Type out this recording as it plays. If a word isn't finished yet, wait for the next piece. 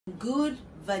Good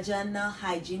vaginal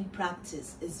hygiene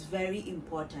practice is very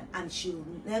important and should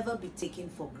never be taken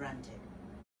for granted.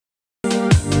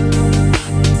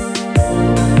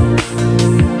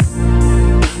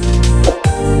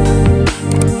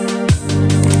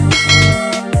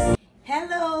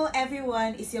 Hello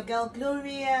everyone, it's your girl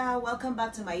Gloria. Welcome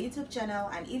back to my YouTube channel,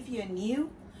 and if you're new,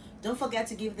 don't forget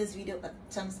to give this video a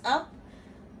thumbs up,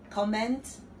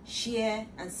 comment, share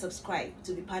and subscribe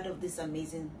to be part of this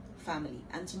amazing family.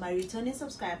 And to my returning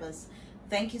subscribers,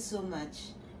 thank you so much.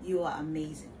 You are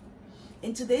amazing.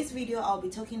 In today's video, I'll be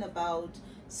talking about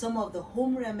some of the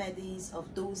home remedies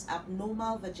of those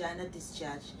abnormal vaginal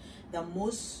discharge that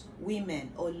most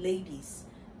women or ladies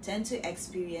tend to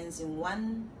experience in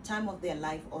one time of their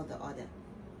life or the other.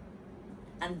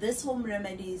 And these home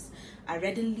remedies are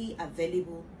readily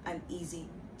available and easy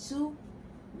to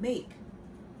make.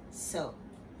 So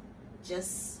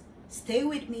just stay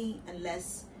with me and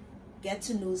let's get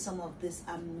to know some of these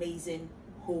amazing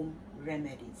home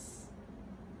remedies.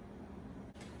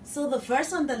 So the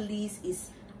first on the list is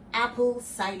apple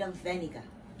cider vinegar.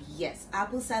 Yes,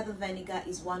 apple cider vinegar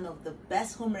is one of the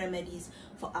best home remedies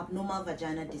for abnormal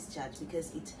vaginal discharge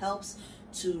because it helps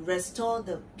to restore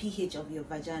the pH of your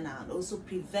vagina and also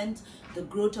prevent the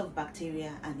growth of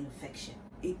bacteria and infection.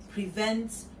 It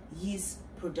prevents yeast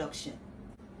production.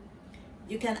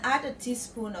 You can add a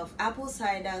teaspoon of apple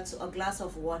cider to a glass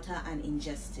of water and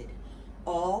ingest it.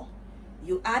 Or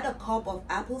you add a cup of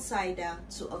apple cider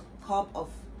to a cup of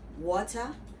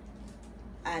water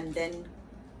and then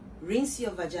rinse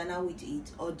your vagina with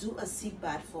it, or do a sieve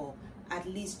bath for at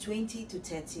least 20 to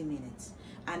 30 minutes.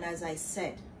 And as I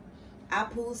said,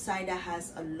 apple cider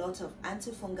has a lot of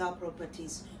antifungal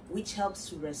properties which helps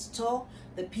to restore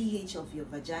the pH of your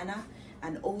vagina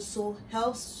and also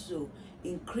helps to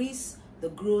increase the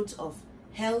growth of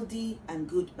healthy and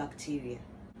good bacteria.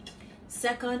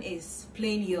 Second is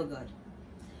plain yogurt.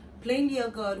 Plain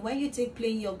yogurt, when you take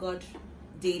plain yogurt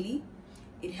daily,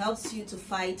 it helps you to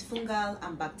fight fungal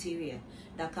and bacteria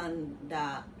that can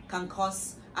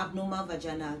cause abnormal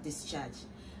vaginal discharge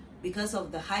because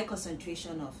of the high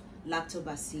concentration of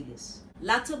lactobacillus.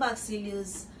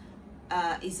 Lactobacillus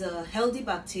is a healthy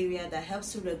bacteria that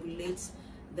helps to regulate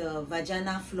the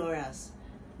vaginal floras,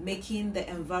 making the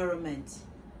environment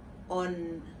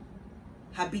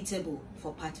uninhabitable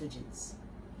for pathogens.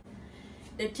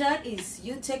 The third is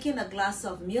you taking a glass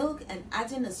of milk and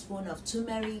adding a spoon of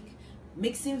turmeric,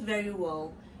 mixing very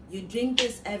well. You drink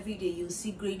this every day, you'll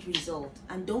see great result.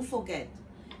 And don't forget,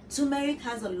 turmeric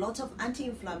has a lot of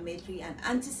anti-inflammatory and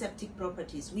antiseptic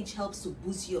properties which helps to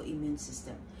boost your immune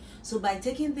system. So by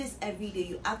taking this every day,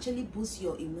 you actually boost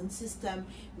your immune system,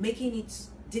 making it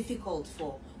difficult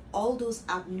for all those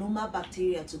abnormal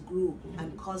bacteria to grow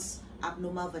and cause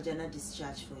abnormal vaginal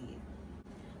discharge for you.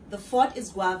 The fourth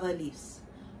is guava leaves.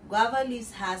 Guava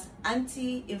leaves has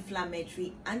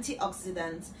anti-inflammatory,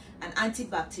 antioxidants and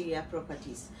antibacterial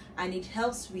properties, and it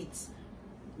helps with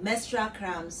menstrual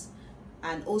cramps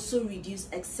and also reduce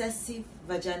excessive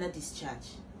vaginal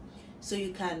discharge. So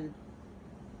you can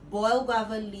boil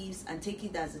guava leaves and take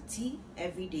it as a tea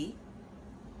every day,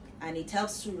 and it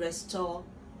helps to restore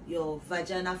your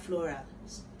vaginal flora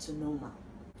to normal.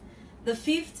 The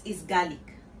fifth is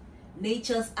garlic,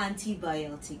 nature's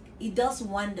antibiotic. It does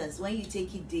wonders when you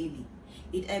take it daily.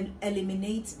 It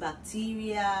eliminates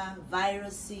bacteria,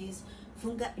 viruses,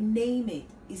 fungi, name it.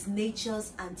 It's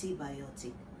nature's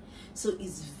antibiotic. So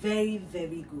it's very,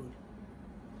 very good.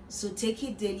 So take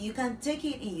it daily. You can take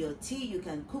it in your tea, you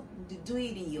can do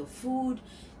it in your food.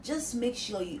 Just make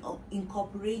sure you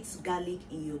incorporate garlic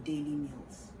in your daily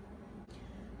meals.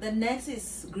 The next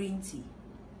is green tea.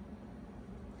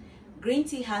 Green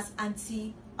tea has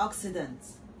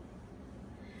antioxidants.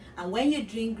 And when you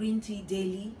drink green tea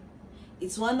daily,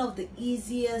 it's one of the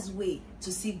easiest ways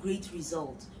to see great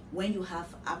results when you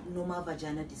have abnormal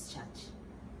vaginal discharge.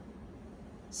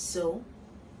 So,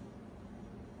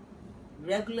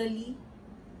 regularly,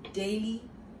 daily,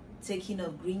 taking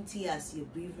of green tea as your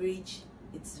beverage,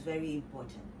 it's very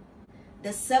important.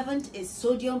 The seventh is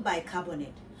sodium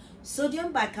bicarbonate.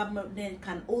 Sodium bicarbonate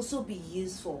can also be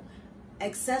used for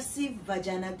excessive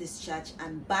vaginal discharge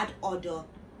and bad odor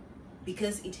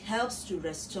because it helps to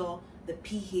restore the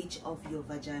pH of your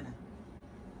vagina.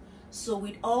 So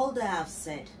with all that I've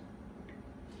said,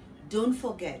 don't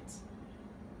forget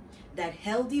that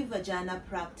healthy vaginal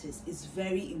practice is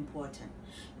very important,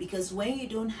 because when you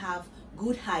don't have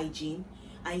good hygiene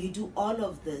and you do all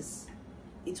of this,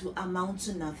 it will amount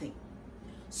to nothing.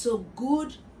 So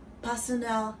good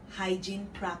personal hygiene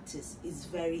practice is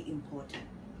very important.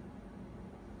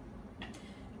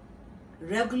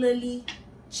 Regularly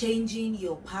changing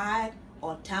your pad,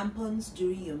 or tampons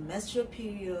during your menstrual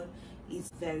period is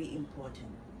very important.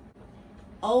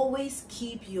 Always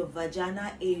keep your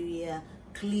vaginal area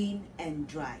clean and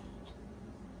dry.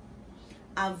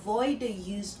 Avoid the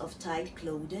use of tight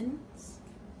clothing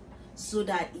so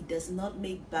that it does not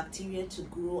make bacteria to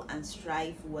grow and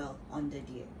thrive well under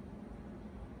there.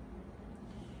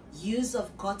 Use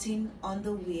of cotton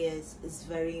underwears is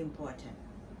very important.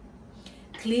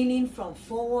 Cleaning from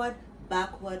forward,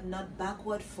 backward, not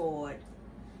backward, forward,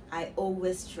 I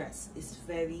always stress, is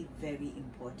very, very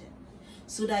important,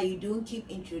 so that you don't keep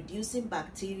introducing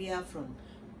bacteria from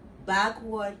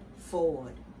backward,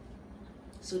 forward,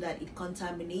 so that it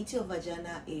contaminates your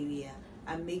vaginal area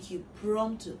and make you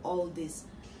prone to all this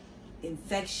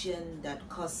infection that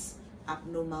cause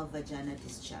abnormal vaginal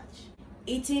discharge.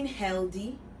 Eating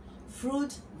healthy,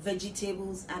 fruit,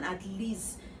 vegetables, and at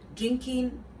least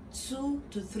drinking 2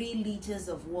 to 3 liters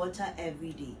of water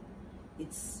every day.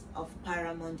 It's of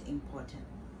paramount importance.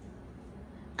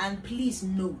 And please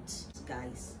note,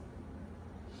 guys,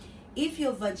 if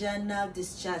your vaginal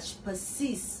discharge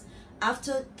persists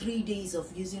after 3 days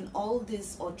of using all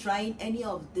this or trying any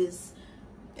of this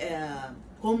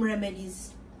home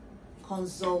remedies,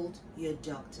 consult your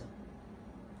doctor.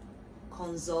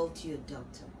 Consult your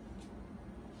doctor.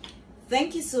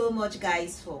 Thank you so much,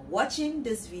 guys, for watching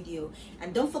this video,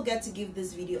 and don't forget to give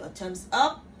this video a thumbs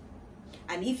up.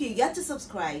 And if you're yet to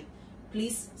subscribe,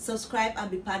 please subscribe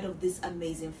and be part of this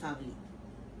amazing family.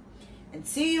 And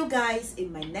see you guys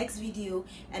in my next video,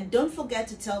 and don't forget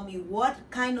to tell me what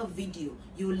kind of video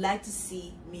you would like to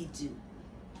see me do.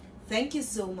 Thank you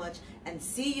so much, and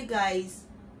see you guys.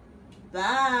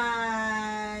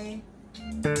 Bye.